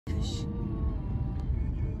alışveriş.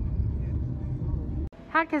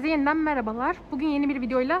 Herkese yeniden merhabalar. Bugün yeni bir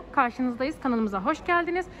videoyla karşınızdayız. Kanalımıza hoş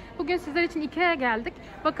geldiniz. Bugün sizler için Ikea'ya geldik.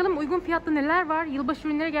 Bakalım uygun fiyatlı neler var? Yılbaşı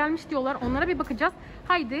ürünleri gelmiş diyorlar. Onlara bir bakacağız.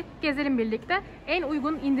 Haydi gezelim birlikte. En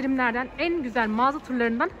uygun indirimlerden, en güzel mağaza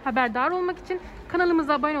turlarından haberdar olmak için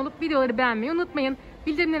kanalımıza abone olup videoları beğenmeyi unutmayın.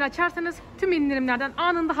 Bildirimleri açarsanız tüm indirimlerden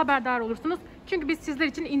anında haberdar olursunuz. Çünkü biz sizler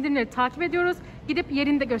için indirimleri takip ediyoruz. Gidip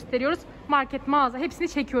yerinde gösteriyoruz. Market, mağaza hepsini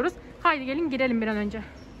çekiyoruz. Haydi gelin girelim bir an önce.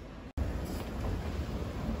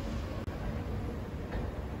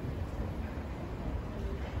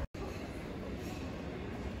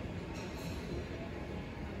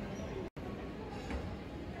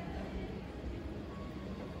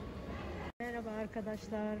 Merhaba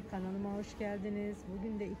arkadaşlar, kanalıma hoş geldiniz.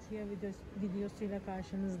 Bugün de Ikea videosuyla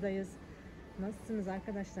karşınızdayız. Nasılsınız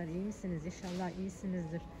arkadaşlar, iyi misiniz? İnşallah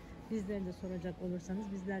iyisinizdir. Bizleri de soracak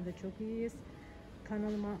olursanız bizler de çok iyiyiz.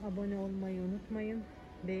 Kanalıma abone olmayı unutmayın.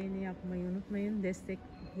 Beğeni yapmayı unutmayın.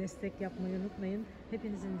 Destek yapmayı unutmayın.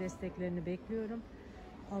 Hepinizin desteklerini bekliyorum.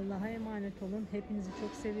 Allah'a emanet olun. Hepinizi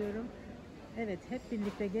çok seviyorum. Evet, hep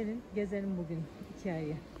birlikte gelin gezelim bugün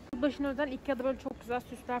Ikea'yı. Yılbaşına özel Ikea'da böyle çok güzel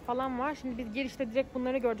süsler falan var. Şimdi biz girişte direkt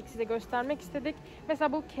bunları gördük, size göstermek istedik.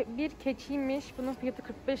 Mesela bu bir keçiymiş. Bunun fiyatı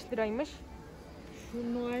 45 liraymış.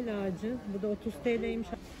 Şu Noel ağacı. Bu da 30 TL'ymiş.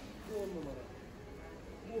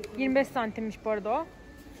 25 santimmiş bu arada o.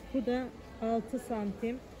 Bu da 6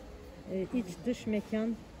 santim iç dış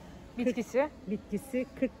mekan bitkisi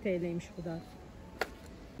 40 TL'ymiş bu da.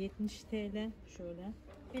 70 TL şöyle.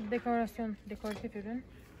 Bir dekoratif ürün.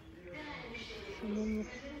 Şu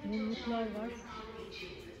mumluklar var.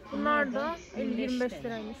 Bunlar da 50-25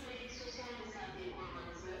 liraymış.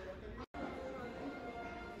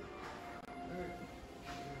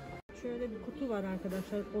 Şöyle bir kutu var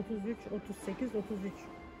arkadaşlar. 33, 38, 33.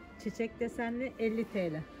 Çiçek desenli 50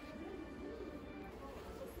 TL.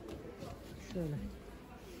 Şöyle.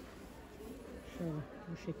 Şöyle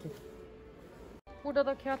bu şekil. Burada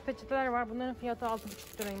da kağıt peçeteler var. Bunların fiyatı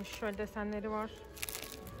 6,5 liraymış. Şöyle desenleri var.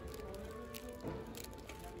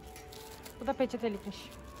 Bu da peçetelikmiş.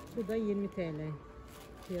 Bu da 20 TL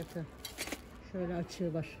fiyatı. Şöyle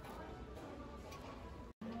açığı var.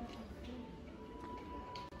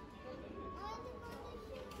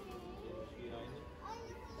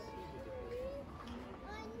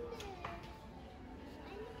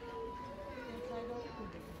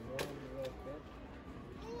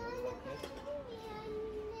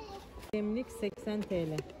 Demlik 80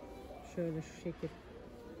 TL. Şöyle şu şekil.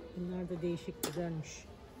 Bunlar da değişik, güzelmiş.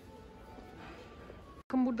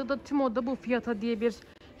 Bakın burada da tüm oda bu fiyata diye bir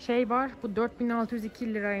şey var. Bu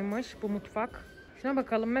 4602 liraymış bu mutfak. Şuna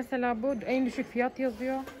bakalım. Mesela bu en düşük fiyat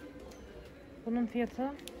yazıyor. Bunun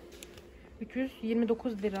fiyatı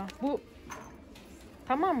 329 lira. Bu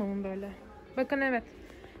tamam mı böyle? Bakın evet.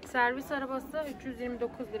 Servis arabası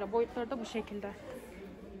 329 lira. Boyutları da bu şekilde.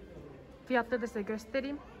 Fiyatları da size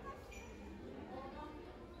göstereyim.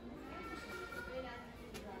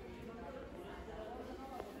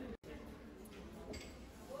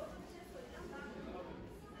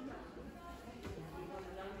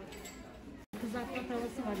 Kızartma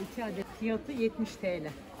tavası var 2 adet. Fiyatı 70 TL.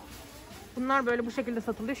 Bunlar böyle bu şekilde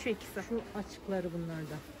satılıyor, şu ikisi. Şu açıkları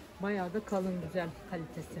bunlarda. Bayağı da kalın, güzel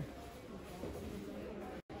kalitesi.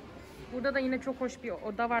 Burada da yine çok hoş bir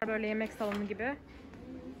oda var, böyle yemek salonu gibi.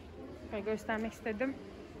 Şöyle göstermek istedim.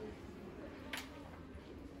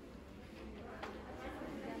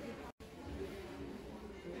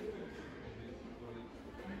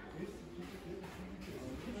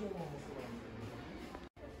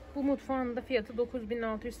 Bu mutfağın da fiyatı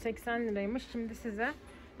 9680 liraymış. Şimdi size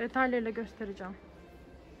detaylarıyla göstereceğim.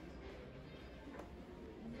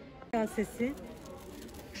 Kasesi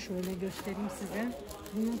şöyle göstereyim size.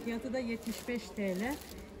 Bunun fiyatı da 75 TL.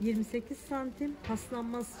 28 santim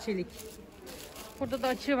paslanmaz çelik. Burada da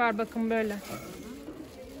açığı var bakın böyle.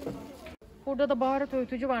 Burada da baharat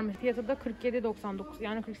öğütücü varmış. Fiyatı da 47,99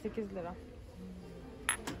 yani 48 lira.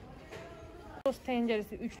 Sos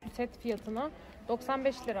tenceresi üçlü set fiyatına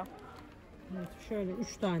 95 lira. Evet, şöyle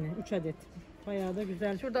 3 tane, 3 adet. Bayağı da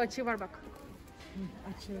güzel. Şurada açığı var bak.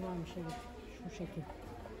 Açığı varmış, evet. Şu şekil.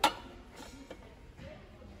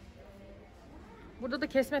 Burada da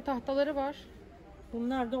kesme tahtaları var.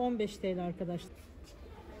 Bunlar da 15 TL arkadaşlar.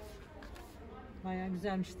 Bayağı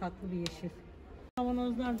güzelmiş, tatlı bir yeşil.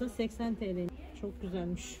 Kavanozlar da 80 TL. Çok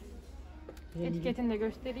güzelmiş. Etiketini de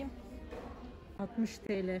göstereyim. 60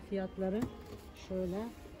 TL fiyatları. Şöyle.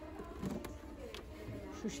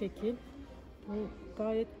 Şu şekil. Bu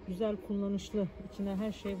gayet güzel, kullanışlı. İçine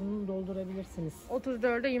her şeyi bunu doldurabilirsiniz.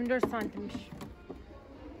 34'e 24 santimmiş.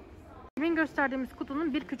 Demin gösterdiğimiz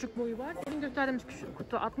kutunun bir küçük boyu var. Demin gösterdiğimiz küçük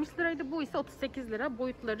kutu 60 liraydı. Bu ise 38 lira.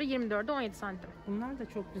 Boyutları 24'e 17 santim. Bunlar da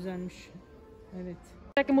çok güzelmiş. Evet.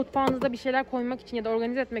 Özellikle mutfağınızda bir şeyler koymak için ya da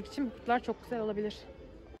organize etmek için bu kutular çok güzel olabilir.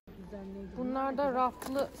 Güzelleyici. Bunlar da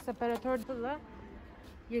raflı separatörde de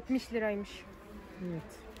 70 liraymış.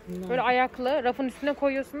 Evet. Bunlar Böyle ayaklı rafın üstüne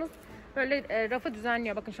koyuyorsunuz. Böyle rafı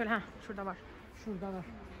düzenliyor. Bakın şöyle şurada var. şurada var.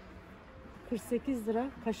 48 lira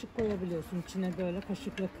kaşık koyabiliyorsun içine, böyle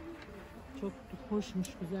kaşıklık. Çok hoşmuş,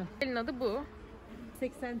 güzel. Elin adı bu.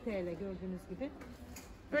 80 TL gördüğünüz gibi.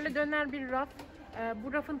 Böyle döner bir raf.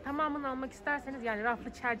 Bu rafın tamamını almak isterseniz, yani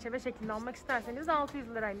raflı çerçeve şeklinde almak isterseniz 600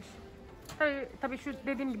 liraymış. Tabii şu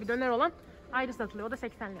dediğim gibi döner olan ayrı satılıyor. O da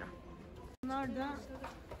 80 lira. Bunlar da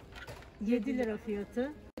 7 lira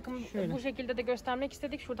fiyatı. Bakın Şöyle. bu şekilde de göstermek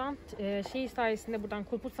istedik. Şuradan sayesinde, buradan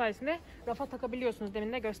kulput sayesinde rafa takabiliyorsunuz.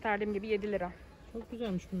 Demin de gösterdiğim gibi 7 lira. Çok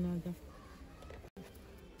güzelmiş bunlar da.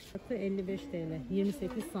 Fiyatı 55 TL.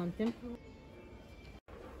 28 santim.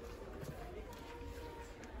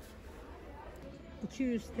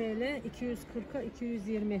 ...200 TL, 240'a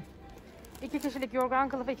 220. 2 kişilik yorgan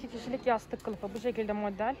kılıfı, 2 kişilik yastık kılıfı. Bu şekilde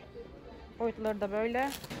model. Boyutları da böyle.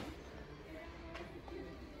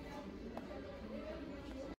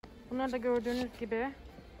 Bunlar da gördüğünüz gibi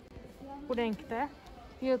bu renkte.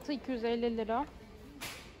 Fiyatı 250 lira.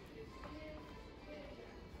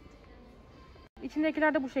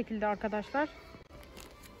 İçindekiler de bu şekilde arkadaşlar.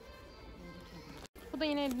 Bu da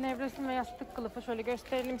yine nevresim ve yastık kılıfı. Şöyle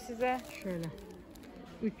gösterelim size. Şöyle.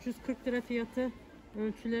 340 lira fiyatı.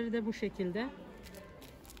 Ölçüleri de bu şekilde.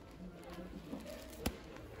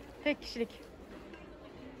 Tek kişilik.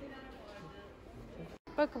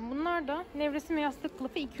 Bakın bunlar da nevresim ve yastık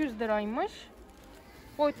kılıfı 200 liraymış.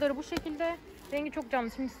 Boyutları bu şekilde. Rengi çok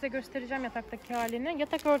canlı. Şimdi size göstereceğim yataktaki halini.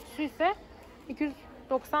 Yatak örtüsü ise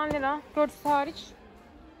 290 lira. Örtüsü hariç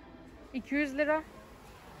 200 lira.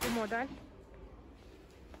 Bu model.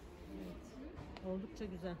 Evet. Oldukça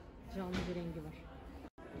güzel. Canlı bir rengi var.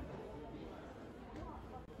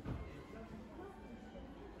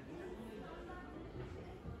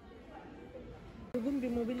 Uygun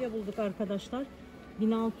bir mobilya bulduk arkadaşlar.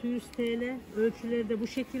 1600 TL. Ölçüleri de bu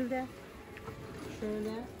şekilde. Şöyle.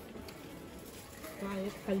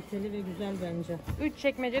 Gayet kaliteli ve güzel bence. 3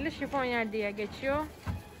 çekmeceli şifonyer diye geçiyor.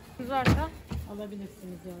 Varsa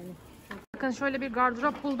Alabilirsiniz yani. bakın şöyle bir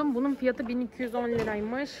gardırop buldum. Bunun fiyatı 1210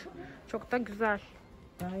 liraymış. Çok da güzel.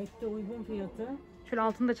 Gayet de uygun fiyatı. Şöyle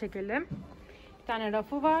altını da çekelim. Bir tane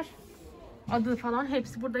rafı var. Adı falan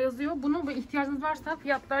hepsi burada yazıyor. Bunun bir ihtiyacınız varsa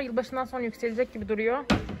fiyatlar yılbaşından sonra yükselecek gibi duruyor.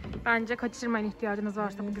 Bence kaçırmayın ihtiyacınız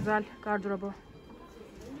varsa bu güzel gardırobu.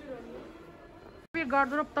 Bir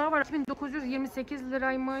gardırop daha var. 2928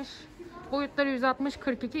 liraymış. Boyutları 160,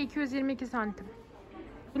 42, 222 santim.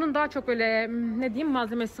 Bunun daha çok öyle ne diyeyim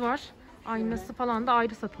malzemesi var. Aynası falan da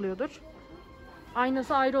ayrı satılıyordur.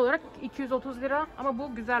 Aynası ayrı olarak 230 lira ama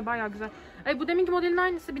bu güzel, bayağı güzel. Bu deminki modelin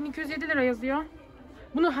aynısı 1207 lira yazıyor.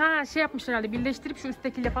 Bunu şey yapmışlar herhalde, birleştirip şu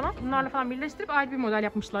üsttekiyle falan, bunlarla falan birleştirip ayrı bir model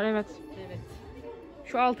yapmışlar, evet. Evet.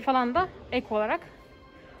 Şu altı falan da ek olarak.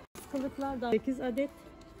 Kılıklar da 8 adet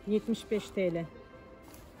 75 TL.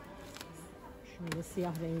 Şurada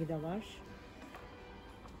siyah rengi de var.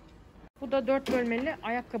 Bu da 4 bölmeli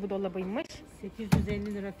ayakkabı dolabıymış.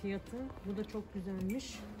 850 lira fiyatı. Bu da çok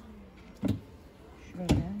güzelmiş.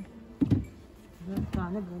 Şöyle 4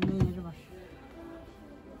 tane bölme yeri var.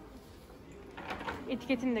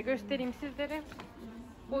 Etiketini de göstereyim sizlere.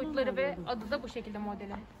 Boyutları ve adı da bu şekilde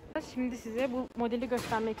modelin. Şimdi size bu modeli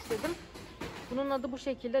göstermek istedim. Bunun adı bu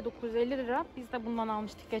şekilde 950 lira. Biz de bundan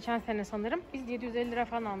almıştık geçen sene sanırım. Biz 750 lira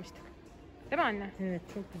falan almıştık. Değil mi anne? Evet,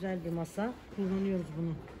 çok güzel bir masa. Kullanıyoruz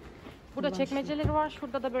bunu. Burada çekmeceleri var.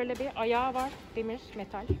 Şurada da böyle bir ayağı var. Demir,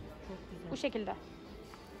 metal. Çok güzel. Bu şekilde.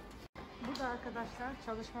 Burada arkadaşlar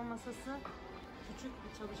çalışma masası. Küçük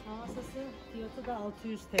bir çalışma masası. Fiyatı da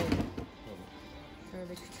 600 TL.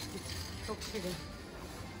 Şöyle küçük bir, çok şirin.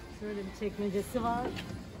 Şöyle bir çekmecesi var.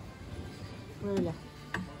 Böyle.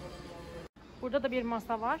 Burada da bir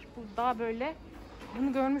masa var. Bu daha böyle.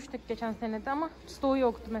 Bunu görmüştük geçen senede ama stoğu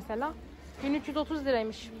yoktu mesela. 1330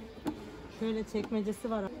 liraymış. Şöyle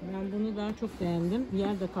çekmecesi var. Ben bunu daha çok beğendim.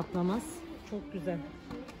 Yer de kaplamaz. Çok güzel.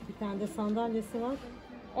 Bir tane de sandalyesi var.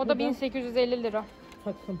 O da 1850 lira.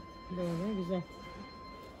 Takım. Böyle güzel.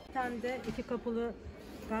 Bir tane de 2 kapılı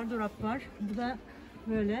gardırop var. Bu da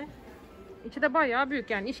böyle. İçi de bayağı büyük,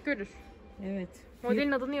 yani iş görür. Evet.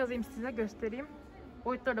 Modelin adını yazayım size, göstereyim.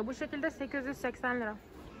 Boyutları da bu şekilde, 880 lira.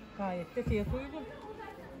 Gayet de fiyatı uygun.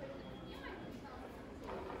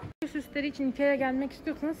 Süsleri için Ikea'ya gelmek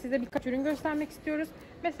istiyorsanız size birkaç ürün göstermek istiyoruz.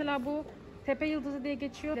 Mesela bu tepe yıldızı diye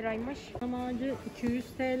geçiyor. Liraymış. Çam ağacı 200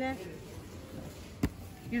 TL.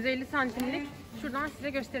 150 santimlik. Şuradan size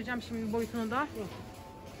göstereceğim şimdi boyutunu da.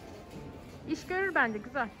 İş görür bence,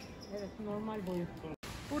 güzel. Evet, normal boyu.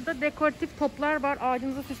 Burada dekoratif toplar var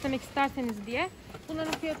ağacınızı süslemek isterseniz diye.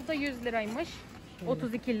 Bunların fiyatı da 100 liraymış. Şöyle.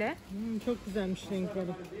 32'li. Çok güzelmiş renkleri.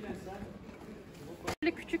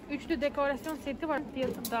 Böyle küçük üçlü dekorasyon seti var.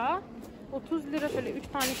 Fiyatı da 30 lira. Şöyle 3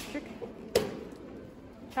 tane küçük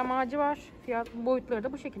çam ağacı var. Fiyat boyutları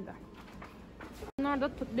da bu şekilde. Bunlar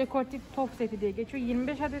da dekoratif top seti diye geçiyor.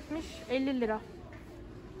 25 adetmiş. 50 lira.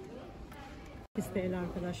 İsteğiyle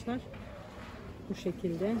arkadaşlar. Bu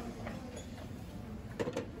şekilde.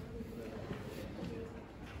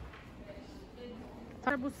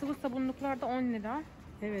 Bu sıvı sabunluklar da 10 lira.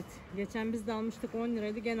 Evet. Geçen biz de almıştık, 10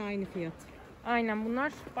 liraydı. Gene aynı fiyat. Aynen,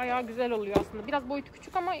 bunlar bayağı güzel oluyor aslında. Biraz boyutu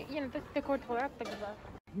küçük ama yine de dekoratif olarak da güzel.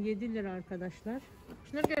 7 lira arkadaşlar.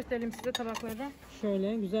 Şunları gösterelim size, tabakları.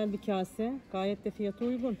 Şöyle güzel bir kase. Gayet de fiyatı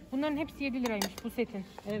uygun. Bunların hepsi 7 liraymış bu setin.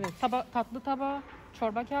 Evet. Tatlı tabağı,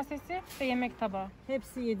 çorba kasesi ve yemek tabağı.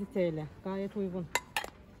 Hepsi 7 TL. Gayet uygun.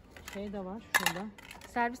 Şey de var şurada.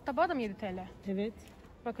 Servis tabağı da mı 7 TL? Evet.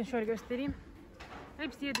 Bakın şöyle göstereyim.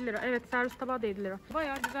 Hepsi 7 lira. Evet, servis tabağı da 7 lira.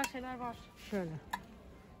 Bayağı güzel şeyler var. Şöyle.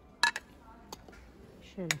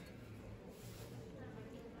 Şöyle.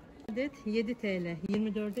 Adet 7 TL.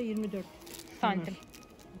 24'e 24 Santim.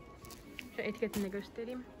 Şöyle etiketini de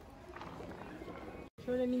göstereyim.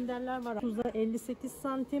 Şöyle minderler var. 30'a 58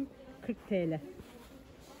 santim. 40 TL.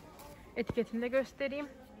 Etiketini de göstereyim.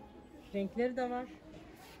 Renkleri de var.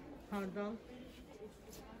 Hardal.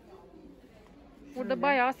 Burada Şöyle.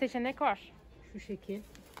 bayağı seçenek var. Şu şekil.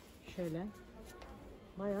 Şöyle.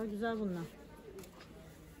 Bayağı güzel bunlar.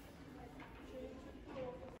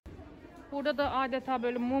 Burada da adeta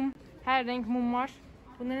böyle mum, her renk mum var.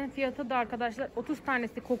 Bunların fiyatı da arkadaşlar 30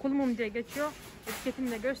 tanesi kokulu mum diye geçiyor.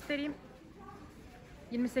 Etiketini de göstereyim.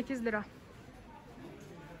 28 lira.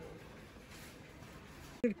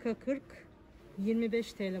 40'a 40.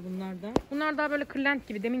 25 TL bunlar da. Bunlar daha böyle kırlent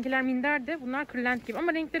gibi. Deminkiler minderdi. Bunlar kırlent gibi.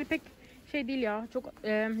 Ama renkleri pek şey değil ya. Çok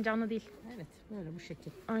canlı değil. Evet. Böyle bu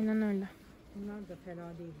şekil. Aynen öyle. Bunlar da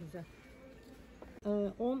fena değil. Güzel.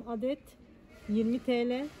 10 adet 20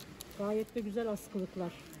 TL. Gayet de güzel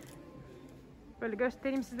askılıklar. Böyle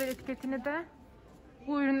göstereyim size etiketini de.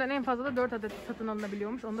 Bu üründen en fazla da 4 adet satın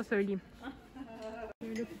alınabiliyormuş. Onu da söyleyeyim.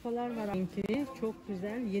 Böyle kupalar var. Renkli. Çok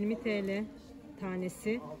güzel. 20 TL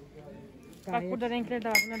tanesi. Bak burada renkleri de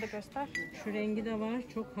var. Bunları da göster. Şu rengi de var.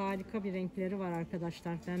 Çok harika bir renkleri var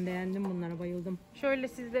arkadaşlar. Ben beğendim bunlara. Bayıldım. Şöyle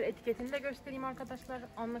sizlere etiketini de göstereyim arkadaşlar.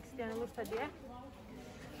 Almak isteyen olursa diye.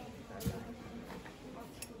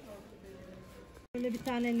 Böyle bir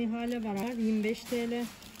tane nihale var. 25 TL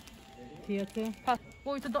fiyatı.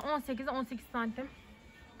 Boyutu da 18'e 18 santim.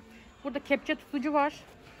 Burada kepçe tutucu var.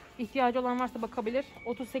 İhtiyacı olan varsa bakabilir.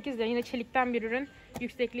 38 lira. Yine çelikten bir ürün.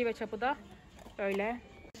 Yüksekliği ve çapı da öyle.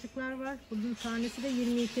 Kaşıklar var. Bunun tanesi de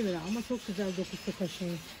 22 lira. Ama çok güzel dokusu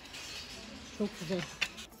kaşığı. Çok güzel.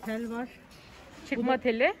 Tel var. Çırpma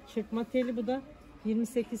teli. Çırpma teli, bu da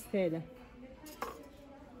 28 TL.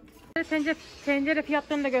 Tencere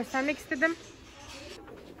fiyatlarını da göstermek istedim.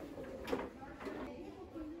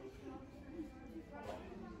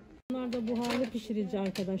 Bunlar da buharlı pişirici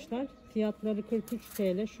arkadaşlar. Fiyatları 43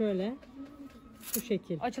 TL. Şöyle. Bu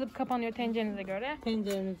şekil. Açılıp kapanıyor tencerenize göre.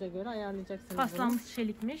 Tencerenize göre ayarlayacaksınız. Paslanmış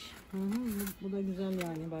çelikmiş. Bu da güzel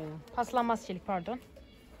yani bayağı. Paslanmaz çelik, pardon.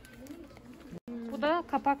 Bu da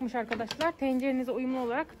kapakmış arkadaşlar. Tencerenize uyumlu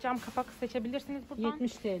olarak cam kapak seçebilirsiniz buradan.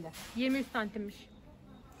 70 TL. 23 santimmiş.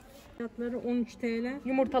 Fiyatları 13 TL.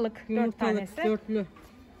 Yumurtalık 4 Yumurtalık tanesi. dörtlü.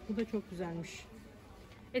 Bu da çok güzelmiş.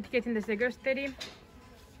 Etiketini de size göstereyim.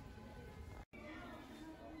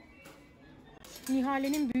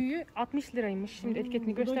 Nihale'nin büyüğü 60 liraymış. Şimdi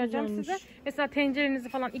etiketini bu da göstereceğim güzelmiş. size. Mesela tencerenizi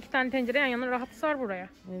falan 2 tane tencere yan yana rahat sığar buraya.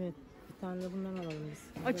 Evet. Bir tane de bundan alalım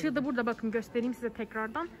biz. Açığı da burada, bakın göstereyim size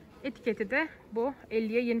tekrardan. Etiketi de bu.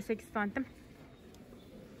 50'ye 28 santim.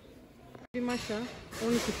 Bir maşa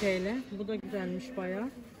 12 TL. Bu da güzelmiş bayağı.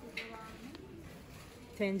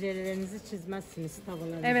 Tencerelerinizi çizmezsiniz,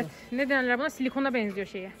 tavalarınızı. Evet. Ne derler buna? Silikona benziyor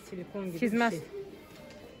şeye. Silikon gibi Çizmez. bir şey.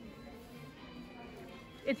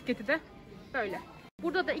 Etiketi de böyle.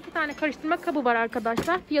 Burada da 2 tane karıştırma kabı var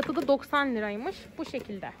arkadaşlar. Fiyatı da 90 liraymış. Bu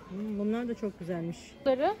şekilde. Bunlar da çok güzelmiş.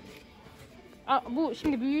 Bu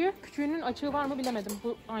şimdi büyüğü, küçüğünün açığı var mı bilemedim.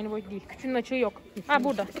 Bu aynı boyut değil. Küçüğünün açığı yok. Ha,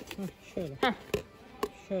 burada. Şöyle. Heh.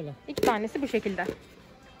 Şöyle. 2 tanesi bu şekilde.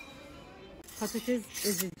 Patates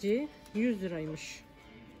ezici 100 liraymış.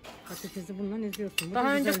 Patatesi bundan eziyorsun. Bu Daha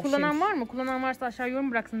da önce güzel bir kullanan şeymiş. var mı? Kullanan varsa aşağı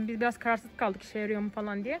yorum bıraksın. Biz biraz kararsız kaldık işe yarıyor mu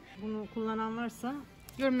falan diye. Bunu kullanan varsa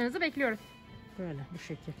Yorumlarınızı bekliyoruz. böyle bu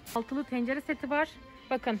şekil. Altılı tencere seti var.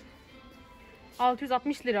 Bakın.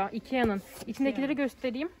 660 lira Ikea'nın. İçindekileri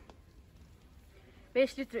göstereyim.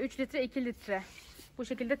 5 litre, 3 litre, 2 litre. Bu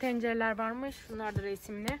şekilde tencereler varmış. Bunlar da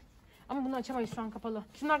resimli. Ama bunu açamayız, şu an kapalı.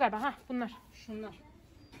 Şunlar galiba. Heh, bunlar. Şunlar.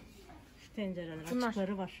 Şu tencereler Bunlar.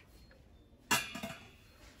 açıkları var.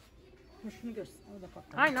 Şunu göster. O da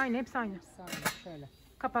patladı. Aynı hepsi aynı. Sağ şöyle.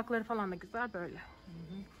 Kapakları falan da güzel böyle.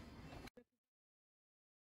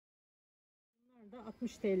 Bunlar da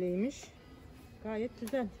 60 TL'ymiş. Gayet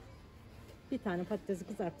güzel. Bir tane patatesi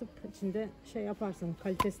kızartıp içinde şey yaparsın.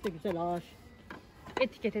 Kalitesi de güzel, ağır.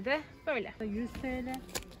 Etiketi de böyle. 100 TL.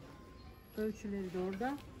 Ölçüleri de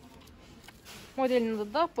orada. Modelin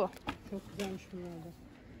adı da bu. Çok güzelmiş bunlar da.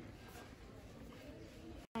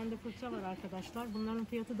 Bir tane de fırça var arkadaşlar. Bunların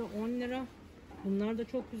fiyatı da 10 lira. Bunlar da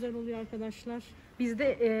çok güzel oluyor arkadaşlar.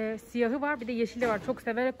 Bizde siyahı var, bir de yeşili var. Çok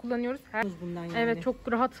severek kullanıyoruz. Bundan yani. Evet,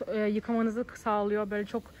 çok rahat yıkamanızı sağlıyor. Böyle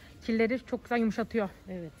çok kirleri çok güzel yumuşatıyor.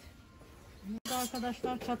 Evet. Burada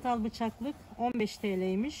arkadaşlar çatal bıçaklık 15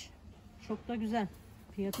 TL'ymiş. Çok da güzel.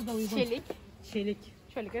 Fiyatı da uygun. Çelik.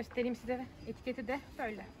 Şöyle göstereyim size. Etiketi de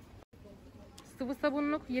böyle. Sıvı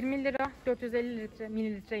sabunluk 20 lira, 450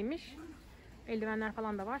 mililitreymiş. Eldivenler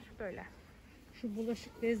falan da var böyle. Şu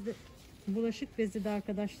bulaşık bezi de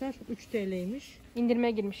arkadaşlar 3 TL'ymiş.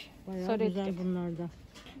 İndirime girmiş. Bayağı Sarı güzel etiket. bunlar da.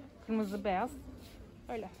 Kırmızı, beyaz.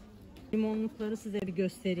 Öyle. Limonlukları size bir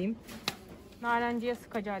göstereyim. Narenciye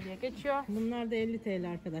sıkacağı diye geçiyor. Bunlar da 50 TL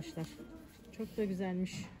arkadaşlar. Çok da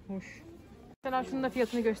güzelmiş. Hoş. Mesela şunun da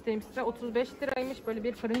fiyatını göstereyim size. 35 liraymış. Böyle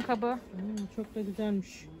bir fırın kabı. Çok da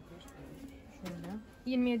güzelmiş.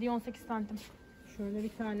 Şöyle. 27-18 santim. Şöyle bir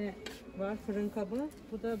tane var fırın kabı.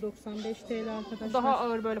 Bu da 95 TL arkadaşlar. Bu daha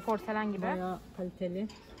ağır, böyle porselen gibi. Bayağı kaliteli.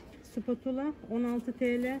 Spatula 16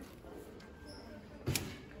 TL.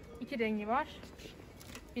 İki rengi var.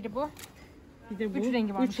 Biri bu. Bir de bu. 3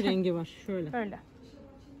 rengi var. 3 rengi var. Şöyle. Böyle.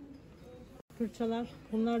 Fırçalar.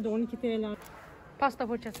 Bunlar da 12 TL. Pasta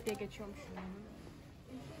fırçası diye geçiyormuş.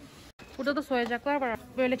 Burada da soyacaklar var.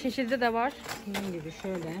 Böyle çeşitli de var. Bunun gibi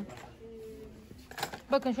şöyle.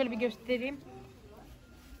 Bakın şöyle bir göstereyim.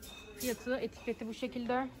 Fiyatı, etiketi bu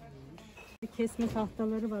şekilde. Bir kesme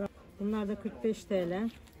tahtaları var. Bunlar da 45 TL.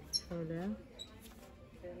 Şöyle.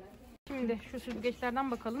 Şimdi şu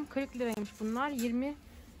süzgeçlerden bakalım. 40 liraymış bunlar. 20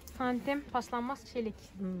 santim paslanmaz çelik.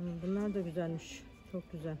 Bunlar da güzelmiş.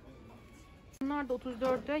 Çok güzel. Bunlar da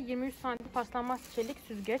 34'e 23 santim paslanmaz çelik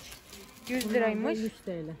süzgeç. 100 Bunlar liraymış. da 100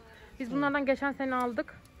 TL. Biz bunlardan geçen sene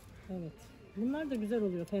aldık. Evet. Bunlar da güzel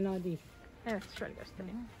oluyor. Fena değil. Evet, şöyle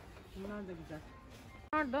göstereyim. Bunlar da güzel.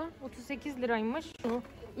 Bunlar da 38 liraymış. Şu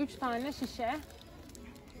 3 tane şişe.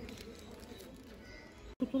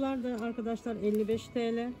 Kutular da arkadaşlar 55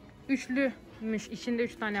 TL. Üçlümüş. İçinde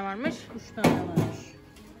 3 tane varmış. 3 tane varmış.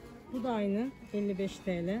 Bu da aynı 55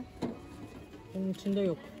 TL. Bunun içinde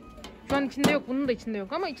yok. Şu an içinde yok. Bunun da içinde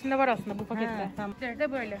yok ama içinde var aslında bu pakette. He, tamam. Renkleri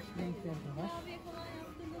de böyle. Renkleri de var.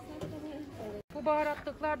 Bu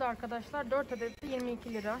baharatlıklar da arkadaşlar 4 adet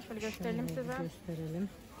 22 lira. Şöyle gösterelim Şöyle size. gösterelim.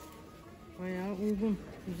 Bayağı uygun.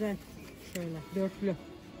 Güzel. Şöyle dörtlü.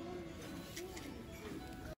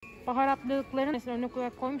 Baharatlıkların mesela örnek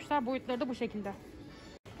olarak koymuşlar. Boyutları da bu şekilde.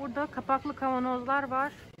 Burada kapaklı kavanozlar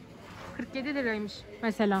var. 47 liraymış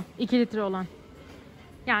mesela 2 litre olan.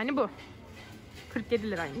 Yani bu.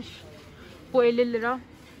 47 liraymış. Bu 50 lira.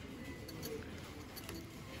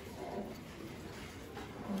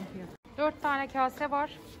 Fiyat. 4 tane kase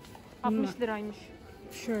var. 60 Bunlar. liraymış.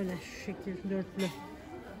 Şöyle şu şekil dörtlü.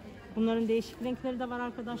 Bunların değişik renkleri de var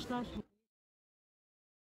arkadaşlar.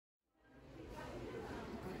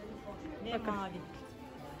 Ve Bakın. mavi.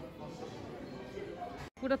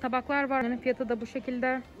 Burada tabaklar var. Bunların fiyatı da bu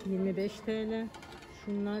şekilde. 25 TL.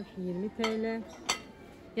 Şunlar 20 TL.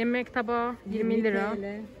 Yemek tabağı 20 lira.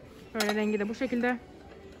 TL. Böyle rengi de bu şekilde.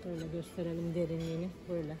 Böyle gösterelim derinliğini.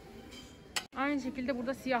 Böyle. Aynı şekilde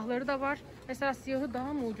burada siyahları da var. Mesela siyahı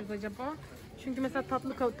daha mı ucuz acaba? Çünkü mesela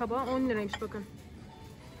tatlı tabağı 10 liraymış bakın.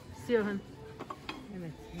 Siyahın.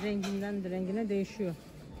 Evet. Renginden de rengine değişiyor.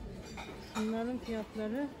 Şunların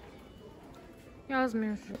fiyatları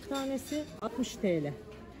Yazmıyor. bir tanesi 60 TL.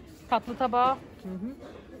 Tatlı tabağı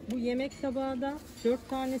Bu yemek tabağı da 4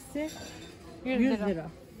 tanesi 100 100 lira. lira.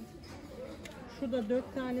 Şu da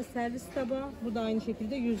 4 tane servis tabağı. Bu da aynı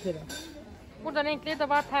şekilde 100 lira. Burada renkleri de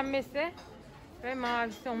var, pembesi ve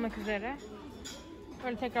mavisi olmak üzere.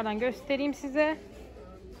 Böyle tekrardan göstereyim size.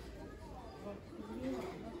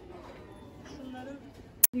 Şunların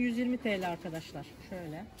 120 TL arkadaşlar.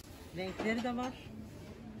 Şöyle. Renkleri de var.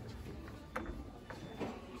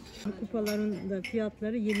 Bu kupaların da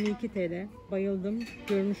fiyatları 22 TL. Bayıldım.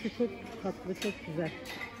 Görünüşü çok tatlı, çok güzel.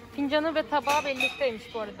 Fincanı ve tabağı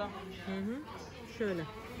birlikteymiş bu arada. Şöyle.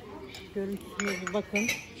 görüntüsüne bir bakın.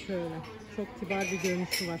 Şöyle. Çok kibar bir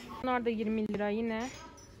görünüşü var. Bunlar da 20 lira yine.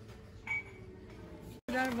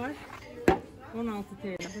 Var. 16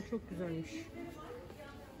 TL. Bu çok güzelmiş.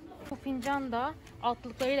 Bu fincan da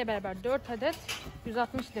altlıklarıyla beraber 4 adet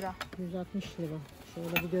 160 lira. 160 lira.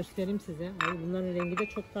 Şöyle bir göstereyim size. Ay, bunların rengi de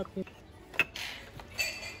çok tatlı.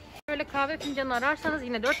 Böyle kahve fincanı ararsanız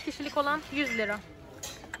yine 4 kişilik olan 100 lira.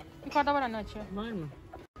 Yukarıda var anne açıyor. Var mı?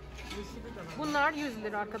 Bunlar 100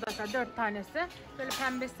 lira arkadaşlar 4 tanesi. Böyle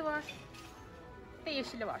pembesi var. Bir de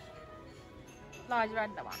yeşili var.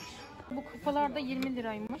 Lacivert de varmış. Bu kupalar da 20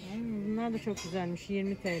 liraymış. Bunlar da çok güzelmiş.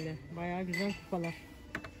 20 TL. Bayağı güzel kupalar.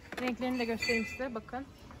 Renklerini de göstereyim size. Bakın.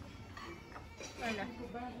 Öyle.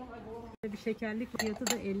 Bir şekerlik fiyatı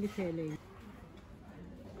da 50 TL.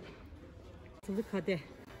 Altılı kadeh.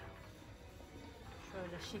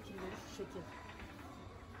 Şöyle şekilleri şu şekil.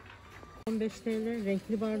 15 TL.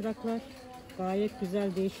 Renkli bardaklar. Gayet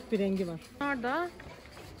güzel, değişik bir rengi var. Bunlar da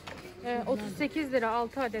 38 lira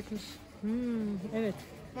 6 adetmiş. Evet.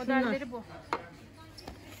 Modelleri bu.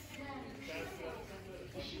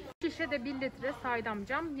 Şişe de 1 litre saydam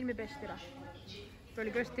cam 25 lira. Böyle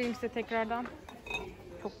göstereyim size tekrardan.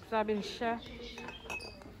 Çok güzel bir şişe.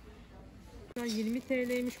 20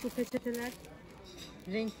 TL'ymiş bu peçeteler.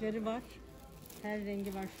 Renkleri var. Her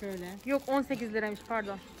rengi var şöyle. Yok 18 liraymış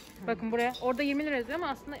pardon. Bakın buraya. Orada 20 lira yazıyor ama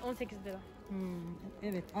aslında 18 lira.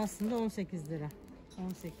 Evet aslında 18 lira.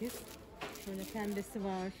 18. Şöyle pembesi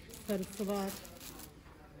var. Sarısı var.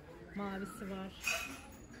 Mavisi var.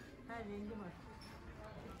 Her rengi var.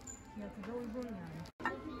 Fiyatı da uygun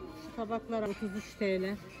yani. Şu tabaklar 33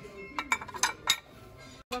 TL.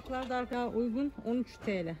 Tabaklar da daha uygun 13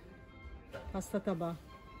 TL. Pasta tabağı.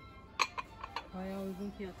 Bayağı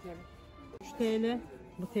uygun fiyatları. 3 TL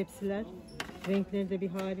bu tepsiler. Renkleri de bir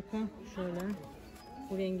harika. Şöyle.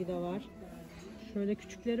 Bu rengi de var. Şöyle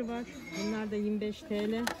küçükleri var. Bunlar da 25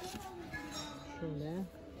 TL. Şöyle.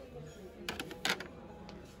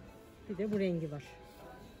 Bir de bu rengi var.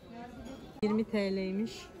 20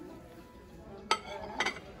 TL'ymiş.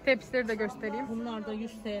 Tepsileri de göstereyim. Bunlar da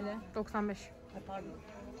 100 TL. 95. Pardon.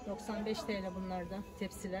 95 TL bunlar da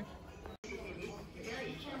tepsiler.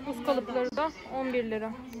 Buz kalıpları da 11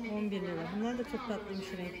 lira. 11 lira. Bunlar da çok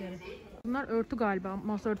tatlıymış renkleri. Bunlar örtü galiba.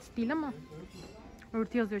 Masa örtüsü değil ama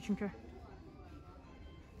örtü yazıyor çünkü.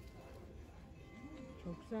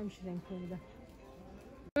 Çok güzelmiş renkleri de.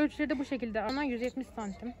 Ölçüleri de bu şekilde. Ana 170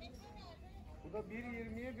 santim. Bu da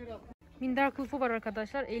 1.20'ye 1.60. Minder kılıfı var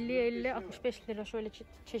arkadaşlar. 50'ye 50, 65 lira. Şöyle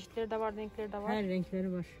çeşitleri de var, renkleri de var. Her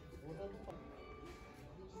renkleri var.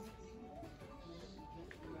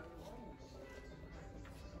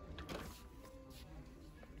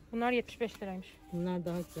 Bunlar 75 liraymış. Bunlar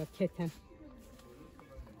daha güzel. Keten.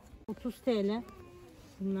 30 TL.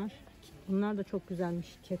 Bunlar. Bunlar da çok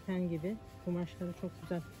güzelmiş. Keten gibi. Kumaşları çok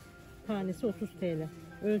güzel. Tanesi 30 TL.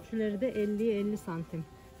 Ölçüleri de 50'ye 50 santim.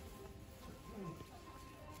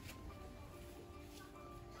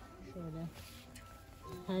 Şöyle.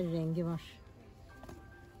 Her rengi var.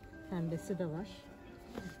 Pembesi de var.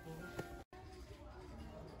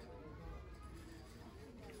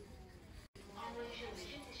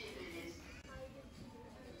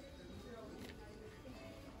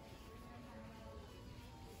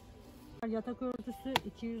 Yatak örtüsü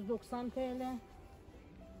 290 TL.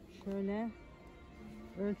 Şöyle.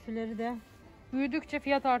 Ölçüleri de Büyüdükçe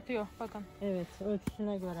fiyat artıyor. Bakın. evet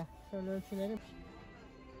ölçüsüne göre. Şöyle ölçüleri.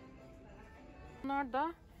 Bunlar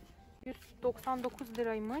da 199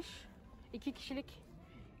 liraymış. 2 kişilik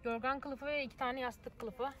yorgan kılıfı ve 2 tane yastık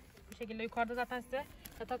kılıfı. Bu şekilde yukarıda zaten size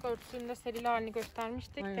yatak örtüsünün de serili halini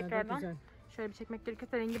göstermiştik. Bayağı da Tekrardan güzel. şöyle bir çekmek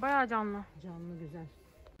gerekirse rengi bayağı canlı. Canlı güzel.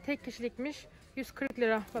 Tek kişilikmiş. 140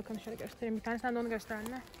 lira. Bakın şöyle göstereyim bir tane. Sen de onu göster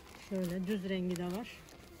anne. Şöyle düz rengi de var.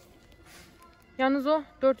 Yalnız o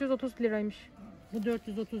 430 liraymış. Bu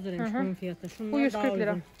 430 liraymış Hı hı. bunun fiyatı. Şunlar Bu 140 daha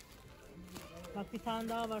lira. uygun. Bak bir tane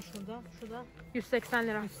daha var şurada. Şu da 180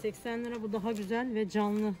 lira. 180 lira. Bu daha güzel ve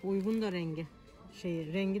canlı. Uygun da rengi.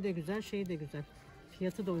 Rengi de güzel, şeyi de güzel.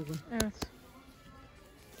 Fiyatı da uygun. Evet.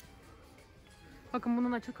 Bakın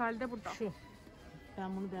bunun açık hali de burada. Şu.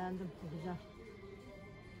 Ben bunu beğendim. Bu güzel.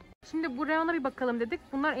 Şimdi bu reyona bir bakalım dedik.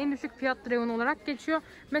 Bunlar en düşük fiyatlı reyon olarak geçiyor.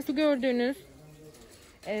 Mesela gördüğünüz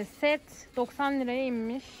set 90 liraya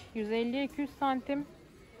inmiş. 150-200 santim.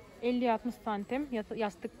 50-60 santim.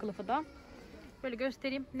 Yastık kılıfı da. Böyle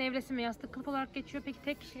göstereyim. Nevresim ve yastık kılıfı olarak geçiyor. Peki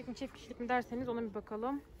tek kişilik mi çift kişilik mi derseniz ona bir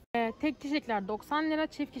bakalım. Tek kişilikler 90 lira.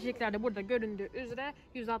 Çift kişilikler de burada göründüğü üzere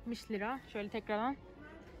 160 lira. Şöyle tekrardan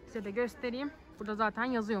size de göstereyim. Burada zaten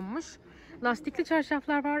yazıyormuş. Lastikli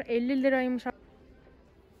çarşaflar var. 50 liraymış.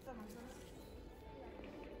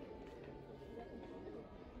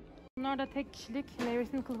 Bunlar da tek kişilik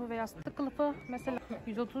nevresim kılıfı ve yastık kılıfı. Mesela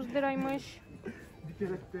 130 liraymış.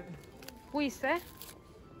 Bu ise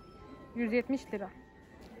 170 lira.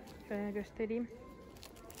 Şöyle göstereyim.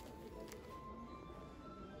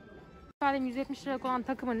 Sadece 170 liralık olan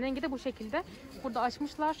takımın rengi de bu şekilde. Burada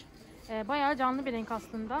açmışlar. Bayağı canlı bir renk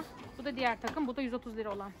aslında. Bu da diğer takım. Bu da 130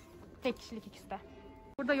 lira olan. Tek kişilik ikisi de.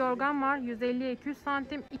 Burada yorgan var. 150'ye 200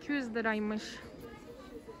 santim. 200 liraymış.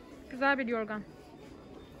 Güzel bir yorgan.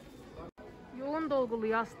 Yoğun dolgulu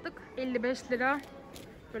yastık 55 lira.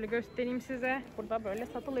 Böyle göstereyim size. Burada böyle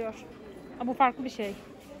satılıyor. Ama bu farklı bir şey.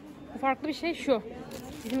 Bu farklı bir şey şu.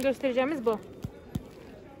 Bizim göstereceğimiz bu.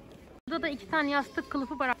 Burada da 2 tane yastık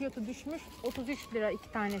kılıfı var. Fiyatı düşmüş. 33 lira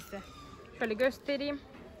 2 tanesi. Şöyle göstereyim.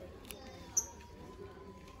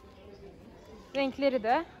 Renkleri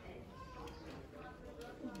de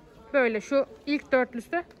böyle. Şu ilk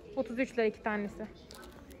dörtlüsü 33 lira 2 tanesi.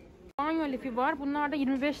 Banyo lifi var. Bunlar da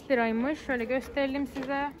 25 liraymış. Şöyle gösterelim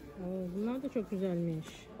size. Bunlar da çok güzelmiş.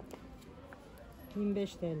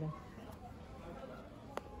 25 TL.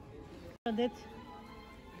 Adet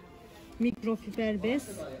mikrofiber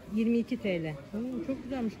bez 22 TL. Çok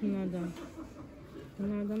güzelmiş bunlardan.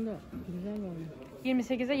 Bunlardan da güzel var.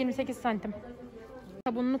 28'e 28 santim.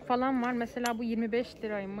 Sabunluk falan var. Mesela bu 25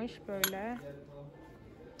 liraymış böyle.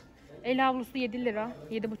 El havlusu 7 lira.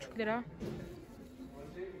 7,5 lira.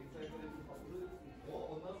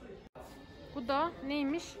 Bu da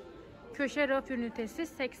neymiş? Köşe raf ünitesi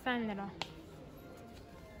 80 lira.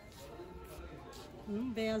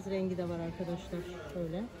 Bunun beyaz rengi de var arkadaşlar.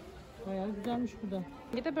 Şöyle. Bayağı güzelmiş bu da.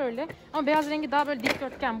 Bir de böyle. Ama beyaz rengi daha böyle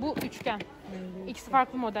dikdörtgen. Bu üçgen. İkisi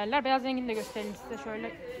farklı modeller. Beyaz rengini de göstereyim size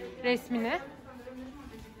şöyle resmini.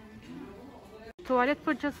 Tuvalet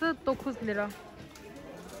fırçası 9 lira.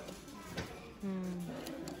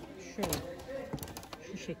 Şöyle.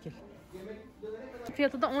 Şu şekil.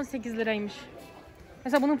 Fiyatı da 18 liraymış.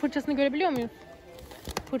 Mesela bunun fırçasını görebiliyor muyuz?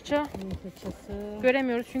 Fırça Bunun fırçası.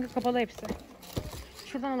 göremiyoruz çünkü kapalı hepsi.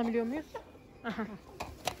 Şuradan alabiliyor muyuz? Aha.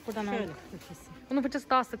 Buradan Şöyle aldık. fırçası. Bunun fırçası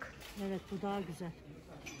daha sık. Evet, bu daha güzel.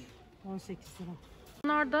 18 lira.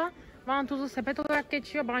 Bunlar da vantuzlu sepet olarak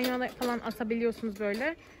geçiyor. Banyoya falan asabiliyorsunuz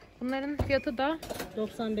böyle. Bunların fiyatı da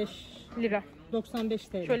 95 lira. 95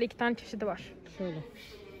 TL. Şöyle 2 tane çeşidi var. Şöyle.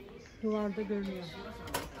 Duvarda görünüyor.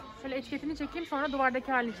 Şöyle etiketini çekeyim, sonra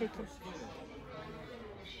duvardaki halini çekeyim.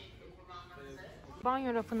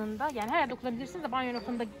 Banyo rafının da, yani her yerde kullanabilirsiniz de banyo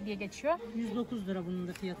rafında diye geçiyor. 109 lira bunun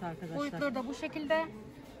da fiyatı arkadaşlar. Boyutları da bu şekilde.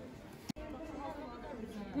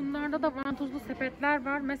 Bunlarda da vantuzlu sepetler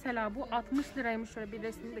var. Mesela bu 60 liraymış. Şöyle bir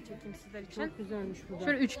resmini de çekeyim sizler için. Çok güzelmiş bu da.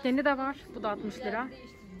 Şöyle üçgeni de var. Bu da 60 lira.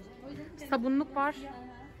 Sabunluk var.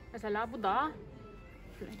 Mesela bu da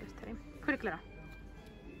şöyle göstereyim. 40 lira.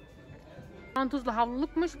 Vantuzlu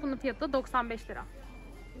havlulukmuş. Bunun fiyatı da 95 lira.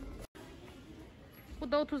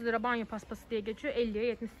 Bu da 30 lira banyo paspası diye geçiyor. 50'ye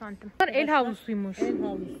 70 santim. Bunlar el havlusuymuş. El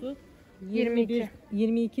havlusu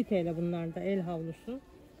 22 TL bunlar da el havlusu.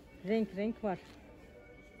 Renk renk var.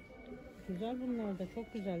 Güzel bunlar da,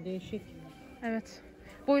 çok güzel, değişik. Evet.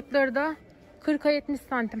 Boyutları da 40'a 70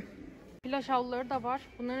 santim. Plaj havluları da var.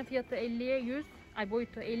 Bunların fiyatı 50'ye 100.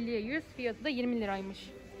 Boyutu 50'ye 100. Fiyatı da 20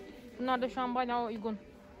 liraymış. Bunlar da şu an bayağı uygun.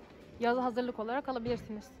 Yaza hazırlık olarak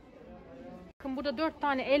alabilirsiniz. Bakın burada 4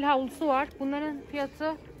 tane el havlusu var. Bunların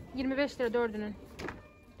fiyatı 25 lira dördünün.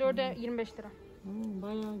 4'e 25 lira.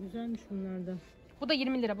 Bayağı güzelmiş bunlar da. Bu da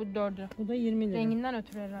 20 lira bu dördü. Bu da 20 lira. Renginden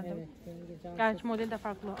ötürü herhalde. Evet, rengi can. Gerçi modeli de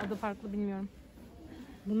farklı. Adı farklı bilmiyorum.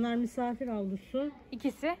 Bunlar misafir havlusu.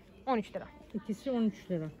 İkisi 13 lira. İkisi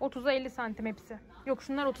 13 lira. 30'a 50 santim hepsi. Yok,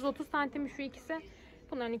 şunlar 30-30 santim şu ikisi.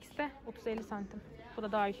 Bunların ikisi de 30-50 santim. Bu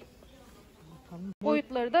da dahil. Tamam.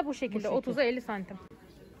 Boyutları da bu şekilde. Bu şekil. 30'a 50 santim.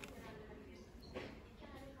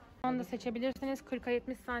 Şu anda seçebilirsiniz. 40'a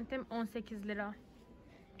 70 santim 18 lira.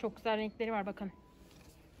 Çok güzel renkleri var bakın.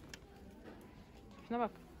 Şuna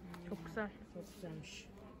bak. Çok güzel. Çok güzelmiş.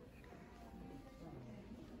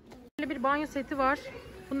 Böyle bir banyo seti var.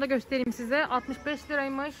 Bunu da göstereyim size. 65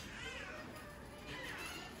 liraymış.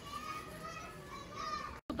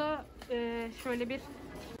 Bu da şöyle bir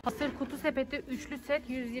hasır kutu sepeti üçlü set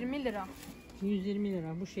 120 lira. 120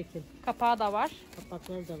 lira bu şekil. Kapağı da var.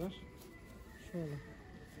 Kapakları da var. Şöyle.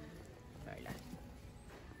 Böyle.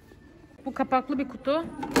 Bu kapaklı bir kutu.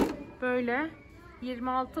 Böyle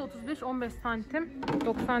 26, 35, 15 santim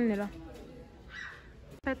 90 lira.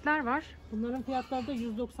 Sepetler var. Bunların fiyatları da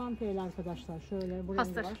 190 TL arkadaşlar. Şöyle bu rengi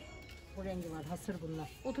Hasır. var. Bu rengi var. Hasır bunlar.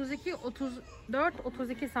 32, 34,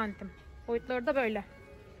 32 santim. Boyutları da böyle.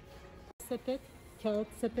 Sepet, kağıt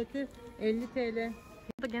sepeti 50 TL.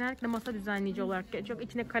 Burada genellikle masa düzenleyici olarak geçiyor.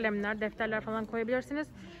 İçine kalemler, defterler falan koyabilirsiniz.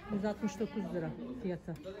 169 lira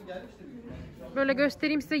fiyatı. Böyle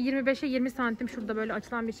göstereyim size, 25'e 20 santim şurada böyle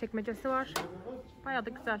açılan bir çekmecesi var. Bayağı da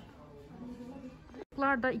güzel.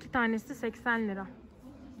 Bunlar da 2 tanesi 80 lira.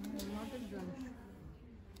 Bunlar da güzelmiş.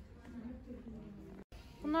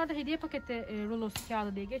 Bunlar da hediye paketi rulosu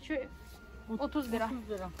kağıdı diye geçiyor. 30 lira. 30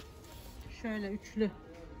 lira. Şöyle üçlü.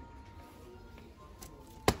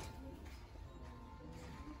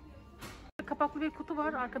 Kapaklı bir kutu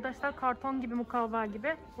var arkadaşlar, karton gibi, mukavva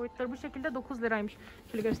gibi. Boyutları bu şekilde, 9 liraymış.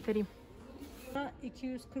 Şöyle göstereyim.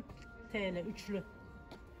 240 TL üçlü.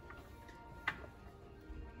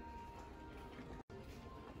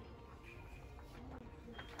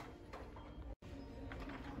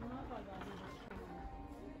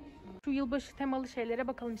 Şu yılbaşı temalı şeylere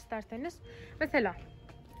bakalım isterseniz. Mesela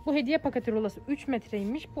bu hediye paketi rulosu 3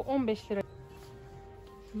 metreymiş. Bu 15 lira.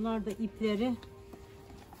 Bunlar da ipleri.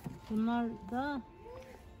 Bunlar da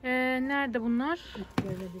Nerede bunlar?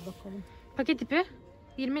 iplerine bir bakalım. Paket ipi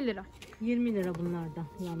 20 lira. 20 lira bunlar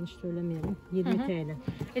da. Yanlış söylemeyelim. 20 Hı hı. TL.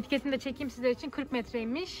 Etiketini de çekeyim sizler için. 40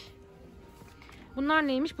 metreymiş. Bunlar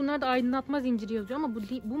neymiş? Bunlar da aydınlatma zinciri yazıyor ama bu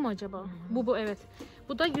değil, bu mu acaba? Bu evet.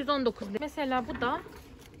 Bu da 119 lira. Mesela bu da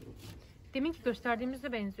deminki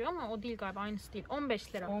gösterdiğimizde benziyor ama o değil galiba, aynısı değil.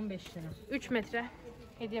 15 lira. 15 lira. 3 metre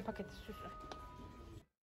hediye paketi süsü.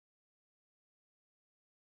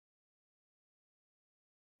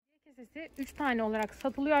 Hediye kesesi 3 tane olarak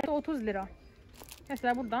satılıyor. 30 lira.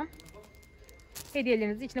 Mesela buradan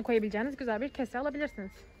hediyelerinizi içine koyabileceğiniz güzel bir kese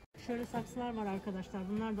alabilirsiniz. Şöyle saksılar var arkadaşlar.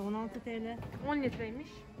 Bunlar da 16 TL. 10 litreymiş.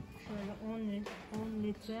 Şöyle 10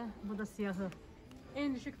 litre. Bu da siyahı.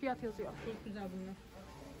 En düşük fiyat yazıyor. Çok güzel bunlar.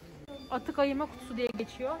 Atık ayırma kutusu diye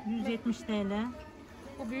geçiyor. 170 TL.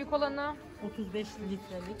 Bu büyük olanı, 35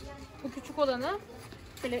 litrelik. bu küçük olanı.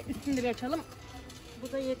 Böyle üstünü de bir açalım.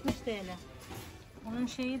 Bu da 70 TL. Onun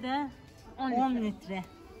şeyi de 10 10 litre. litre.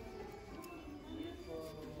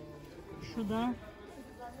 Şu da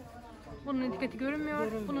Bunun etiketi görünmüyor.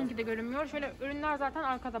 Görünmüyor. Bununki de görünmüyor. Şöyle ürünler zaten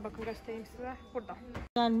arkada, bakın göstereyim size. Burada.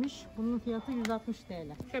 güzelmiş. Bunun fiyatı 160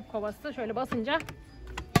 TL. Çöp kovası şöyle basınca.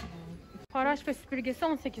 Faraş ve süpürgesi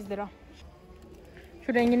 18 lira.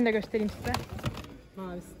 Şu rengini de göstereyim size.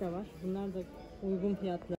 Mavisi de var. Bunlar da uygun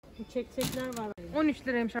fiyatlı. Bu çekçekler var. 13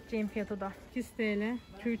 liraymış akçeyin fiyatı da. 8 TL.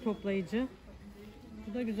 Tüy toplayıcı.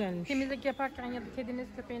 Bu da güzelmiş. Temizlik yaparken ya da kediniz,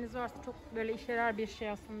 köpeğiniz varsa çok böyle işe yarar bir şey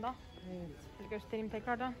aslında. Evet. Şöyle göstereyim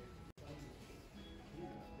tekrardan.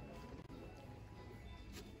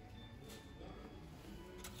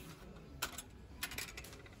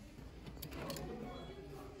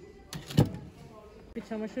 Bir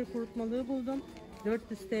çamaşır kurutmalığı buldum.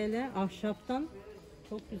 400 TL ahşaptan.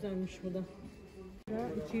 Çok güzelmiş bu da. Bu da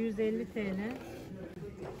 250 TL.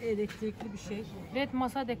 Elektrikli bir şey. Red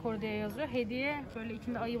masa dekoru diye yazıyor. Hediye, böyle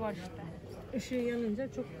içinde ayı var işte. Işığı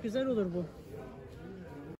yanınca çok güzel olur bu.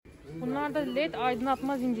 Bunlar da led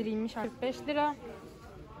aydınlatma zinciriymiş. 45 lira.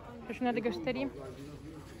 Şunları da göstereyim.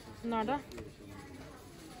 Bunlar da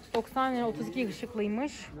 90 lira, 32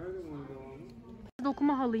 ışıklıymış.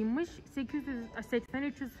 Dokuma halıymış.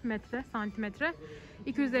 880-300 metre, santimetre.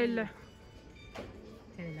 250.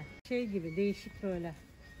 TL. Şey gibi değişik böyle.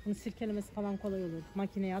 Bunu silkelemesi falan kolay olur.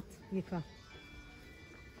 Makineye at, yıka.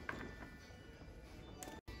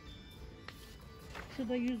 Şu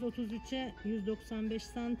da 133'e 195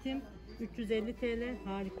 santim. 350 TL.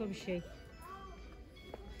 Harika bir şey.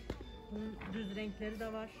 Bunun düz renkleri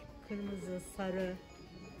de var. Kırmızı, sarı.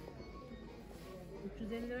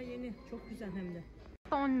 350 lira yeni. Çok güzel hem de.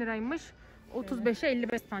 10 liraymış. 35'e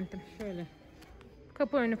 55 santim. Şöyle.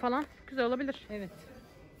 Kapı önü falan güzel olabilir. Evet.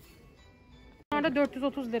 Bunlar da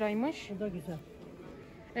 430 liraymış. Bu da güzel.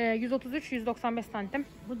 133-195 santim.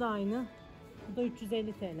 Bu da aynı. Bu da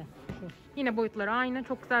 350 TL. Şu. Yine boyutları aynı.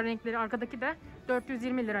 Çok güzel renkleri. Arkadaki de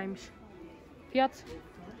 420 liraymış. Fiyat.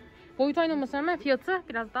 Boyut aynı olmasına rağmen fiyatı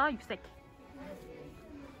biraz daha yüksek.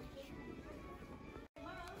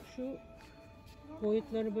 Şu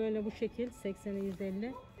boyutları böyle bu şekil. 80'e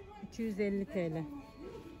 150. 250 TL.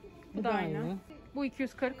 Bu da aynı. Bu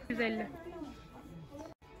 240, 150.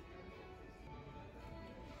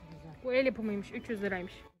 Bu el yapımıymış. 300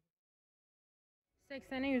 liraymış.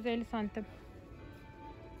 80'e 150 santim.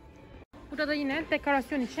 Burada da yine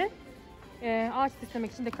dekorasyon için ağaç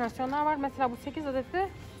süslemek için dekorasyonlar var. Mesela bu 8 adeti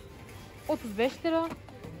 35 lira.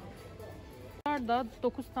 Bunlar da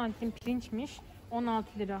 9 santim pirinçmiş.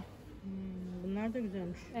 16 lira. Bunlar da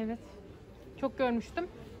güzelmiş. Evet. Çok görmüştüm.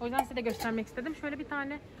 O yüzden size de göstermek istedim. Şöyle bir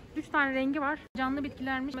tane, 3 tane rengi var. Canlı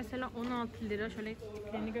bitkilermiş. Mesela 16 lira. Şöyle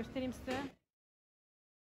tiplerini göstereyim size.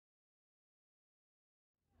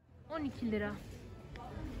 12 lira.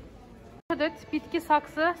 Adet bitki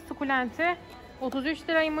saksı sukulenti 33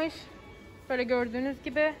 liraymış. Böyle gördüğünüz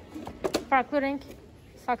gibi farklı renk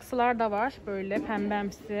saksılar da var. Böyle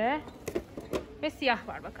pembemsi ve siyah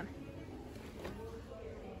var bakın.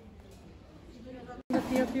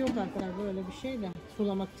 Fiyatı yok arkadaşlar, böyle bir şey de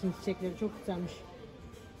sulamak için çiçekleri çok güzelmiş.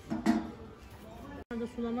 Burada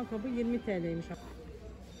sulama kabı 20 TL'ymiş.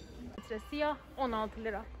 Siyah 16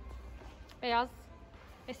 lira. Beyaz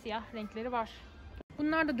ve siyah renkleri var.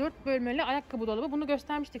 Bunlar da 4 bölmeli ayakkabı dolabı. Bunu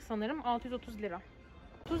göstermiştik sanırım. 630 lira.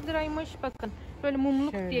 30 liraymış. Bakın böyle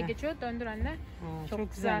mumluk Şöyle diye geçiyor. Döndür anne.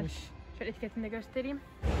 Çok güzelmiş. Şöyle etiketini de göstereyim.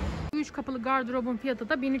 Bu 3 kapılı gardırobun fiyatı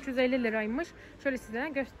da 1350 liraymış. Şöyle size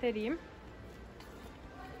göstereyim.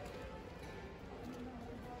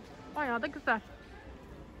 Bayağı da güzel.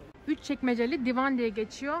 3 çekmeceli divan diye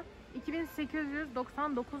geçiyor.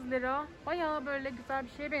 2899 lira. Bayağı böyle güzel bir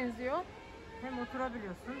şeye benziyor. Hem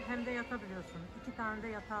oturabiliyorsun hem de yatabiliyorsun. 2 tane de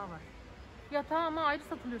yatağı var. Yatağı ama ayrı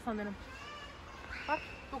satılıyor sanırım. Bak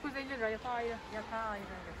 950 lira yatağı ayrı. Yatağı ayrı,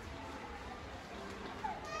 evet.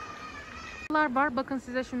 Fiyatlar var. Bakın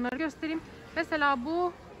size şunları göstereyim. Mesela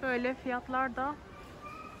bu böyle fiyatlar da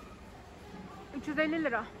 350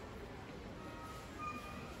 lira.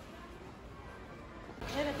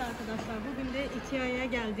 Evet arkadaşlar, bugün de Ikea'ya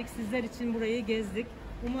geldik. Sizler için burayı gezdik.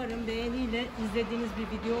 Umarım beğeniyle izlediğiniz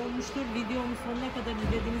bir video olmuştur. Videomu sonuna kadar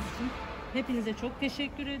izlediğiniz için hepinize çok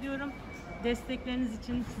teşekkür ediyorum. Destekleriniz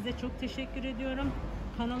için size çok teşekkür ediyorum.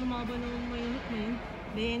 Kanalıma abone olmayı unutmayın.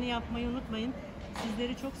 Beğeni yapmayı unutmayın.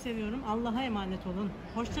 Sizleri çok seviyorum. Allah'a emanet olun.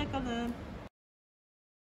 Hoşça kalın.